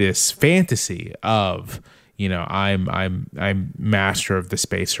fantasy of, I'm master of the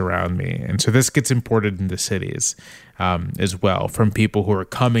space around me. And so this gets imported into cities as well, from people who are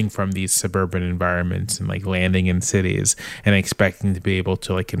coming from these suburban environments and like landing in cities and expecting to be able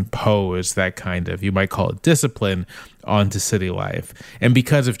to like impose that kind of, you might call it discipline, onto city life. And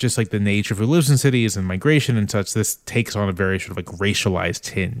because of just like the nature of who lives in cities and migration and such, this takes on a very sort of like racialized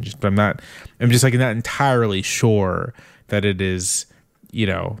tinge. But I'm just like not entirely sure that it is,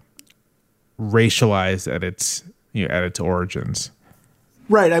 racialized at its origins.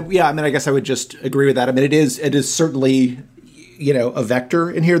 Right. I guess I would just agree with that. I mean, it is certainly, a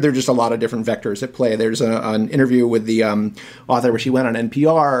vector in here. There are just a lot of different vectors at play. There's an interview with the author where she went on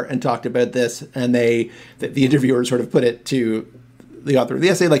NPR and talked about this, and the interviewer sort of put it to the author of the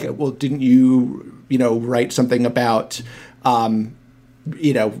essay, like, well, didn't you, write something about,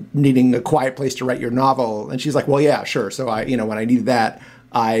 needing a quiet place to write your novel? And she's like, well, yeah, sure. So I, when I needed that,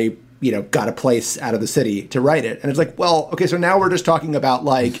 I got a place out of the city to write it. And it's like, well, okay, so now we're just talking about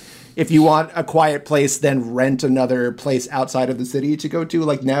like, if you want a quiet place, then rent another place outside of the city to go to.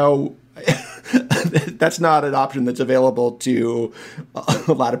 Like now, that's not an option that's available to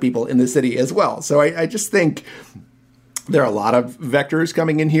a lot of people in the city as well. So I just think there are a lot of vectors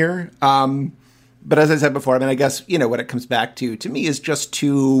coming in here. But as I said before, I guess, what it comes back to me is just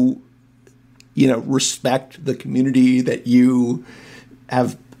to, respect the community that you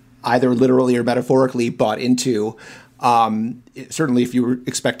have either literally or metaphorically bought into, certainly if you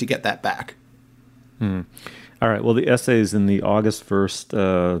expect to get that back. All right. Well, the essay is in the August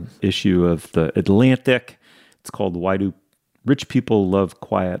 1st issue of The Atlantic. It's called Why Do Rich People Love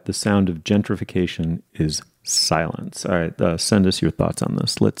Quiet? The Sound of Gentrification is Silence. All right. Send us your thoughts on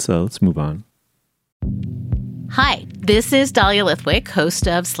this. Let's move on. Hi, this is Dahlia Lithwick, host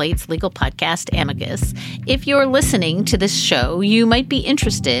of Slate's legal podcast, Amicus. If you're listening to this show, you might be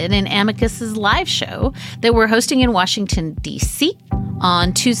interested in Amicus's live show that we're hosting in Washington, D.C.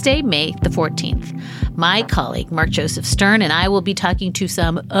 on Tuesday, May the 14th. My colleague, Mark Joseph Stern, and I will be talking to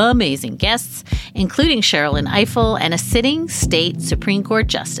some amazing guests, including Sherrilyn Ifill and a sitting state Supreme Court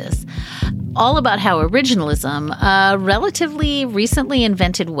justice, all about how originalism, a relatively recently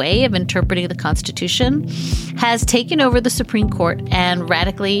invented way of interpreting the Constitution, has taken over the Supreme Court and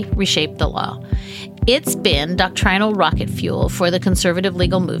radically reshaped the law. It's been doctrinal rocket fuel for the conservative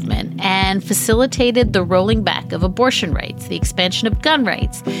legal movement and facilitated the rolling back of abortion rights, the expansion of gun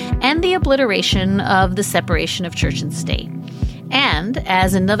rights, and the obliteration of the separation of church and state. And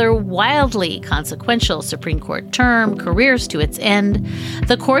as another wildly consequential Supreme Court term careers to its end,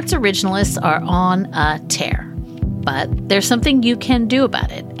 the court's originalists are on a tear. But there's something you can do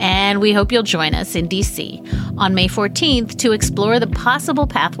about it, and we hope you'll join us in DC on May 14th to explore the possible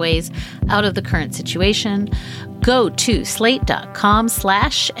pathways out of the current situation. Go to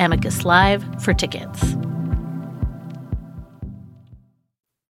slate.com/Amicus Live for tickets.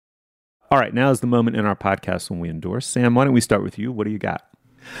 All right, now is the moment in our podcast when we endorse. Sam, why don't we start with you? What do you got?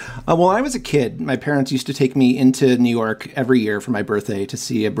 Well, when I was a kid, my parents used to take me into New York every year for my birthday to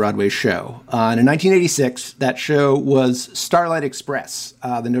see a Broadway show. And in 1986, that show was Starlight Express,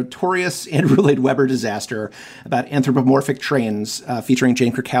 the notorious Andrew Lloyd Webber disaster about anthropomorphic trains featuring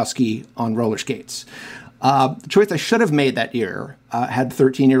Jane Krakowski on roller skates. The choice I should have made that year, had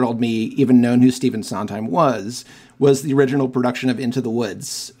 13-year-old me even known who Stephen Sondheim was the original production of Into the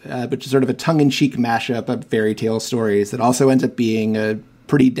Woods, which is sort of a tongue-in-cheek mashup of fairy tale stories that also ends up being a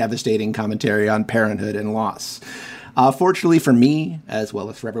pretty devastating commentary on parenthood and loss. Fortunately for me, as well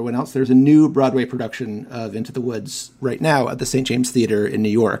as for everyone else, there's a new Broadway production of Into the Woods right now at the St. James Theater in New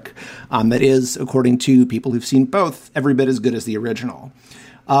York that is, according to people who've seen both, every bit as good as the original.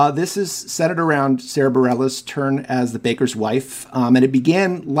 This is centered around Sarah Bareilles' turn as the baker's wife, and it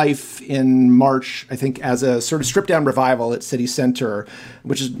began life in March, I think, as a sort of stripped-down revival at City Center,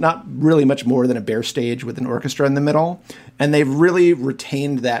 which is not really much more than a bare stage with an orchestra in the middle. And they've really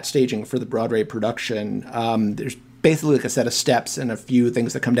retained that staging for the Broadway production. There's basically like a set of steps and a few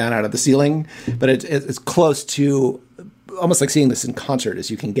things that come down out of the ceiling, but it's close to almost like seeing this in concert as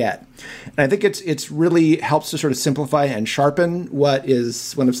you can get. And I think it's really helps to sort of simplify and sharpen what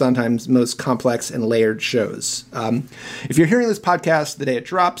is one of Sondheim's most complex and layered shows. If you're hearing this podcast the day it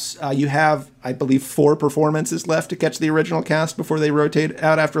drops, you have, I believe, 4 performances left to catch the original cast before they rotate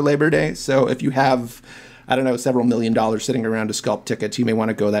out after Labor Day. So if you have, I don't know, several $1 million sitting around to scalp tickets, you may want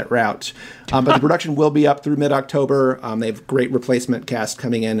to go that route. But the production will be up through mid-October. They have great replacement cast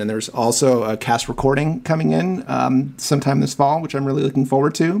coming in, and there's also a cast recording coming in sometime this fall, which I'm really looking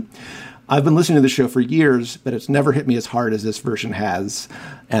forward to. I've been listening to the show for years, but it's never hit me as hard as this version has.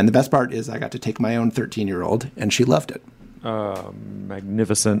 And the best part is I got to take my own 13-year-old, and she loved it.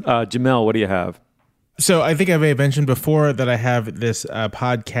 Magnificent. Jamel, what do you have? So I think I may have mentioned before that I have this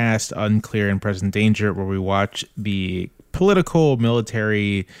podcast, Unclear and Present Danger, where we watch the political,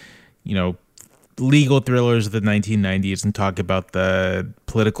 military, legal thrillers of the 1990s and talk about the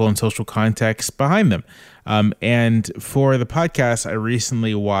political and social context behind them. And for the podcast, I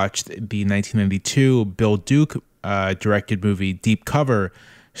recently watched the 1992 Bill Duke directed movie Deep Cover,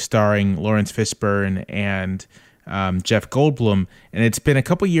 starring Lawrence Fishburne and Jeff Goldblum, and it's been a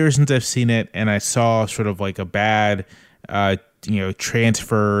couple years since I've seen it, and I saw sort of like a bad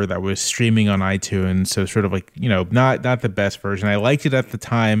transfer that was streaming on iTunes, so sort of like not the best version. I liked it at the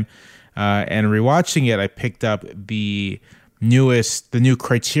time, and rewatching it, I picked up the new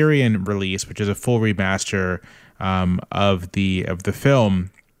Criterion release, which is a full remaster of the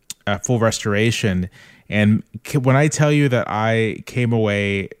film, full restoration. And when I tell you that I came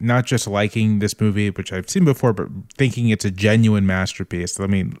away not just liking this movie, which I've seen before, but thinking it's a genuine masterpiece. I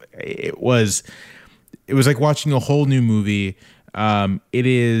mean, it was like watching a whole new movie. It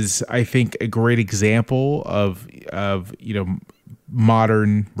is, I think, a great example of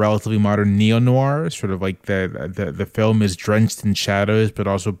relatively modern neo-noir. Sort of like the film is drenched in shadows, but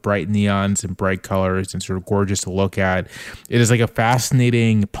also bright neons and bright colors and sort of gorgeous to look at. It is like a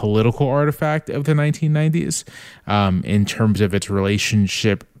fascinating political artifact of the 1990s in terms of its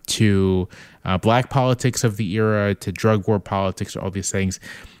relationship to black politics of the era, to drug war politics, all these things.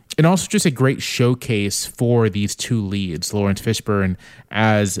 And also just a great showcase for these two leads, Lawrence Fishburne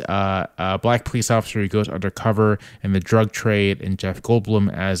as a black police officer who goes undercover in the drug trade, and Jeff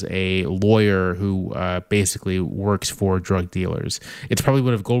Goldblum as a lawyer who basically works for drug dealers. It's probably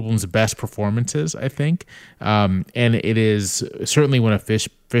one of Goldblum's best performances, I think. And it is certainly one of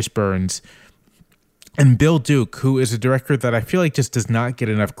Fishburne's. And Bill Duke, who is a director that I feel like just does not get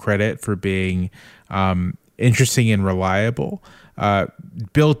enough credit for being interesting and reliable.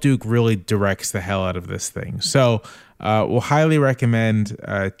 Bill Duke really directs the hell out of this thing. So we'll highly recommend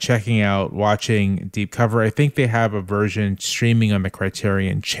watching Deep Cover. I think they have a version streaming on the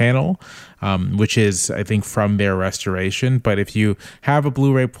Criterion channel, which is, I think, from their restoration. But if you have a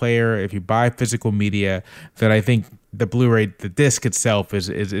Blu-ray player, if you buy physical media, then I think the Blu-ray, the disc itself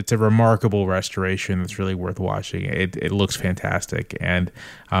it's a remarkable restoration that's really worth watching. It looks fantastic, and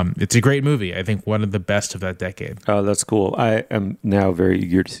it's a great movie. I think one of the best of that decade. Oh, that's cool. I am now very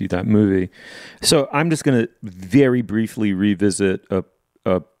eager to see that movie. So I'm just going to very briefly revisit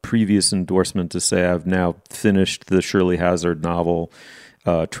a previous endorsement to say I've now finished the Shirley Hazard novel,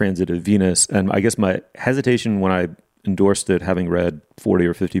 Transit of Venus, and I guess my hesitation when I endorsed it, having read 40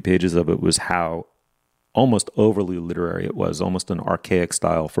 or 50 pages of it, was how almost overly literary it was, almost an archaic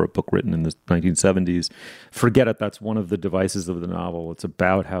style for a book written in the 1970s. Forget it. That's one of the devices of the novel. It's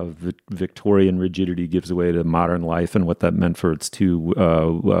about how Victorian rigidity gives way to modern life and what that meant for its two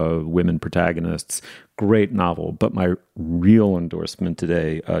women protagonists. Great novel. But my real endorsement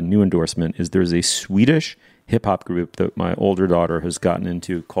today, new endorsement, is there's a Swedish hip-hop group that my older daughter has gotten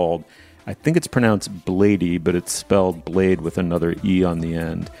into called, I think it's pronounced Bladee, but it's spelled Blade with another E on the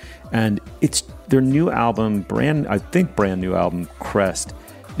end. And it's their new album, brand new album, Crest,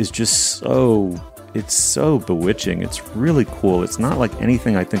 is just so bewitching. It's really cool. It's not like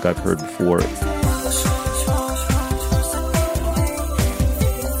anything I think I've heard before.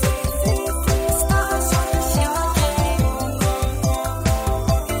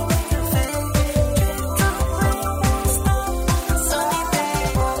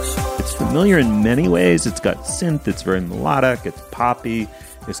 It's familiar in many ways. It's got synth, it's very melodic, it's poppy.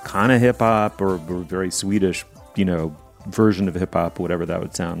 It's kind of hip hop or very Swedish, version of hip hop, whatever that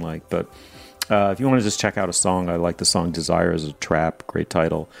would sound like. But if you want to just check out a song, I like the song Desire as a Trap. Great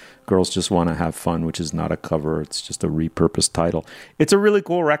title. Girls Just Want to Have Fun, which is not a cover. It's just a repurposed title. It's a really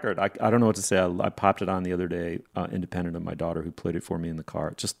cool record. I don't know what to say. I popped it on the other day, independent of my daughter who played it for me in the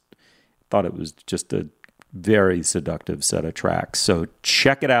car. Just thought it was just a very seductive set of tracks. So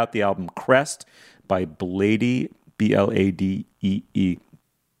check it out. The album Crest by Bladee, Bladee.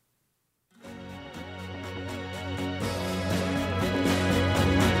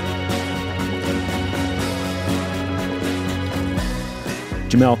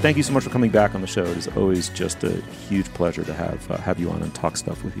 Jamelle, thank you so much for coming back on the show. It is always just a huge pleasure to have you on and talk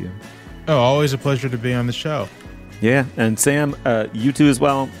stuff with you. Oh, always a pleasure to be on the show. Yeah, and Sam, you too as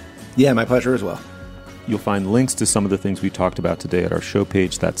well. Yeah, my pleasure as well. You'll find links to some of the things we talked about today at our show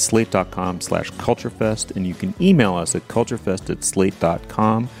page. That's slate.com/culturefest, and you can email us at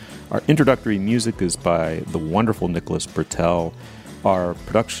culturefest@slate.com. Our introductory music is by the wonderful Nicholas Bertel. Our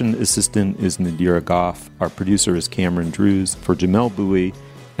production assistant is Nadira Goff. Our producer is Cameron Drews. For Jamelle Bouie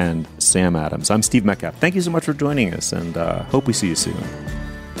and Sam Adams, I'm Steve Metcalf. Thank you so much for joining us, and hope we see you soon.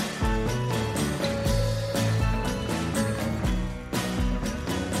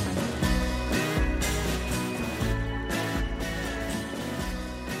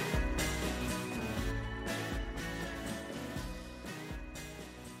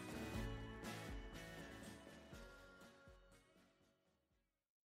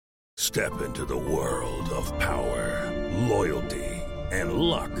 Step into the world of power, loyalty, and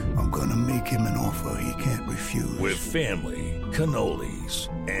luck. I'm gonna make him an offer he can't refuse. With family, cannolis,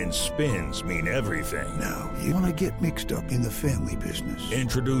 and spins mean everything. Now, you wanna get mixed up in the family business.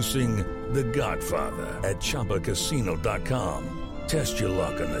 Introducing The Godfather at ChumbaCasino.com. Test your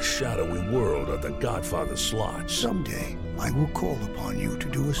luck in the shadowy world of The Godfather slot. Someday, I will call upon you to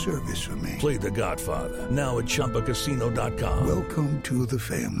do a service for me. Play The Godfather, now at ChumbaCasino.com. Welcome to the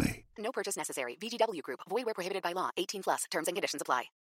family. No purchase necessary. VGW Group. Void where prohibited by law. 18+. Terms and conditions apply.